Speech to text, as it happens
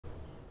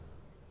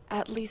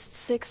At least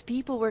 6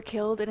 people were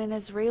killed in an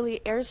Israeli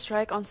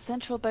airstrike on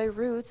central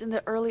Beirut in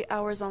the early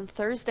hours on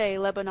Thursday,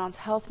 Lebanon's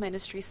health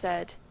ministry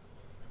said.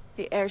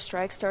 The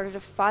airstrike started a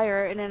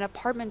fire in an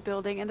apartment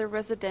building in the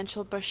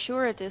residential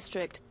Bashoura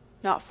district,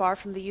 not far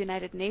from the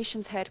United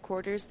Nations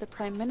headquarters, the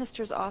Prime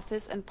Minister's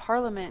office, and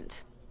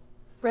parliament.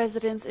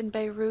 Residents in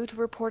Beirut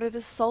reported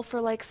a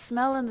sulfur-like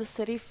smell in the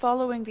city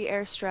following the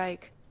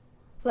airstrike.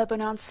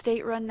 Lebanon's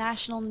state-run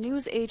national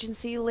news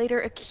agency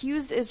later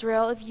accused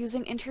Israel of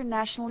using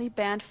internationally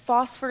banned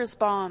phosphorus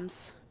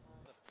bombs.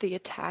 The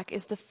attack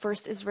is the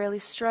first Israeli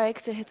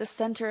strike to hit the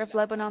center of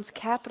Lebanon's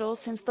capital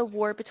since the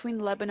war between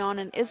Lebanon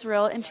and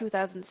Israel in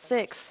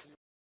 2006.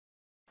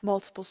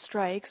 Multiple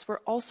strikes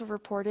were also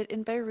reported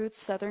in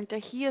Beirut's southern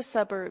Dahiyya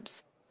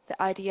suburbs. The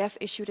IDF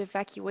issued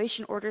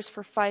evacuation orders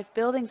for 5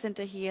 buildings in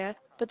Dahiyya,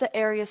 but the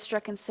area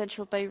struck in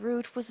central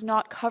Beirut was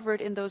not covered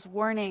in those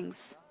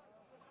warnings.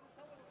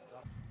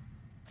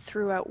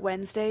 Throughout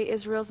Wednesday,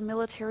 Israel's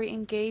military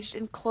engaged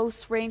in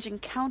close-range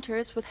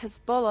encounters with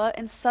Hezbollah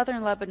in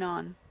southern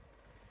Lebanon.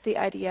 The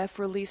IDF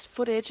released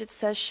footage it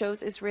says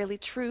shows Israeli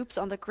troops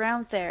on the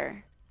ground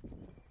there.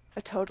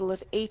 A total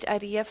of 8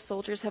 IDF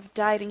soldiers have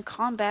died in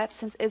combat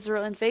since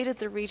Israel invaded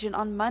the region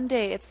on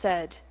Monday, it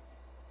said.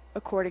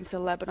 According to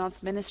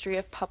Lebanon's Ministry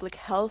of Public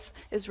Health,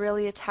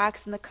 Israeli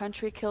attacks in the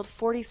country killed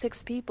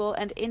 46 people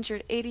and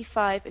injured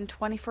 85 in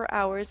 24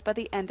 hours by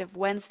the end of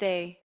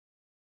Wednesday.